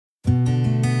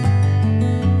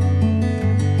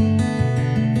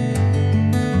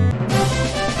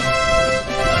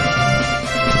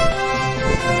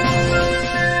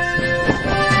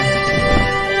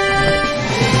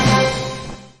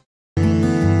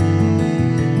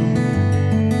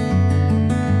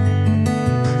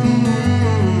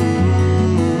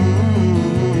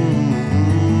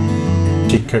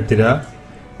শিক্ষার্থীরা,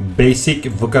 basic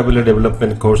vocabulary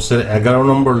development কোর্সের 11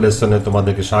 নম্বর লেসনে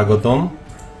তোমাদেরকে স্বাগতম।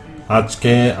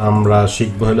 আজকে আমরা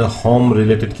শিখব হলো হোম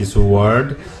রিলেটেড কিছু ওয়ার্ড।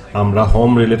 আমরা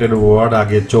হোম রিলেটেড ওয়ার্ড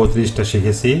আগে 34টা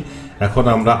শিখেছি, এখন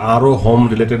আমরা আরও হোম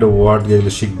রিলেটেড ওয়ার্ড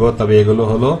যেগুলো শিখবো, তবে এগুলো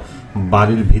হলো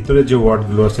বাড়ির ভিতরে যে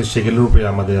ওয়ার্ডগুলো আছে সেগুলোর উপরে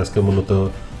আমাদের আজকে মূলত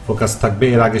ফোকাস থাকবে।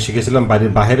 এর আগে শিখেছিলাম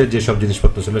বাড়ির বাইরে যেসব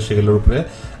জিনিসপত্র ছিল সেগুলোর উপরে,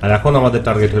 আর এখন আমাদের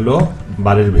টার্গেট হলো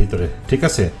বাড়ির ভিতরে। ঠিক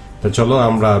আছে, তো চলো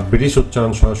আমরা ব্রিটিশ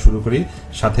উচ্চারণ সহ শুরু করি,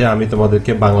 সাথে আমি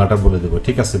তোমাদেরকে বাংলাটা বলে দেবো।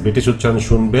 ঠিক আছে, ব্রিটিশ উচ্চারণ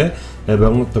শুনবে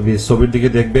এবং তুমি ছবির দিকে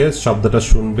দেখবে, শব্দটা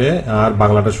শুনবে আর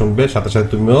বাংলাটা শুনবে, সাথে সাথে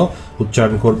তুমিও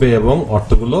উচ্চারণ করবে এবং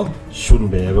অর্থগুলো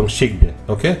শুনবে এবং শিখবে।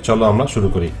 ওকে, চলো আমরা শুরু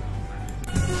করি।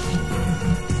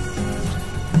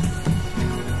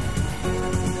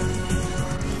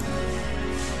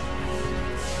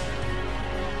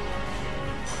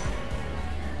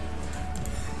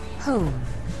 Home.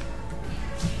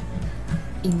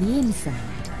 In the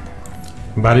inside.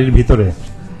 বাড়ির ভিতরে।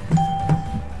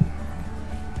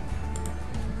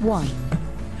 1.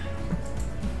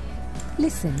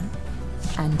 Listen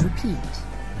and repeat.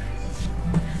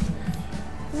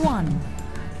 1.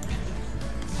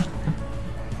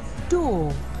 Door.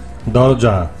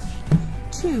 দরজা।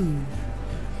 2.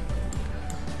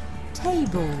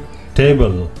 Table.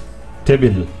 Table,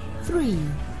 table. 3.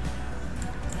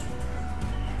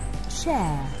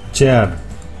 Chair. Chair.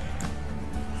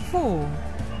 4.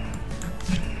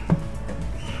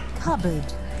 Cupboard.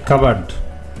 Covered.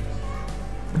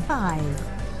 5.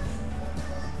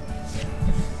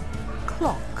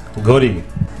 Clock. ঘড়ি।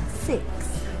 6.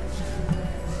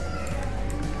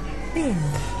 Bin.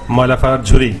 ময়লা ফেলার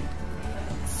ঝুড়ি।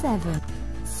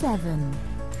 7.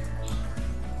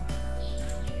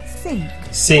 Sink.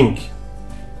 সিঙ্ক।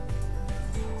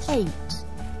 8.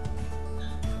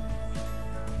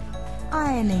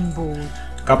 Ironing board.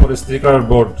 কাপড় ইস্ত্রি করার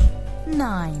বোর্ড।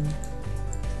 9.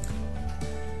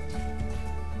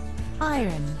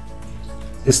 Iron.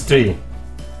 ইস্ত্রি।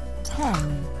 10.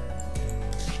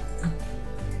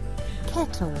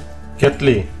 Kettle.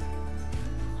 Kettle.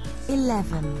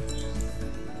 11.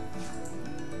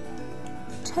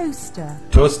 Toaster.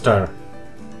 Toaster.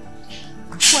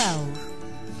 12.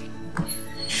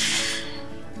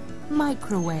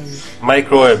 Microwave.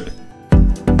 Microwave.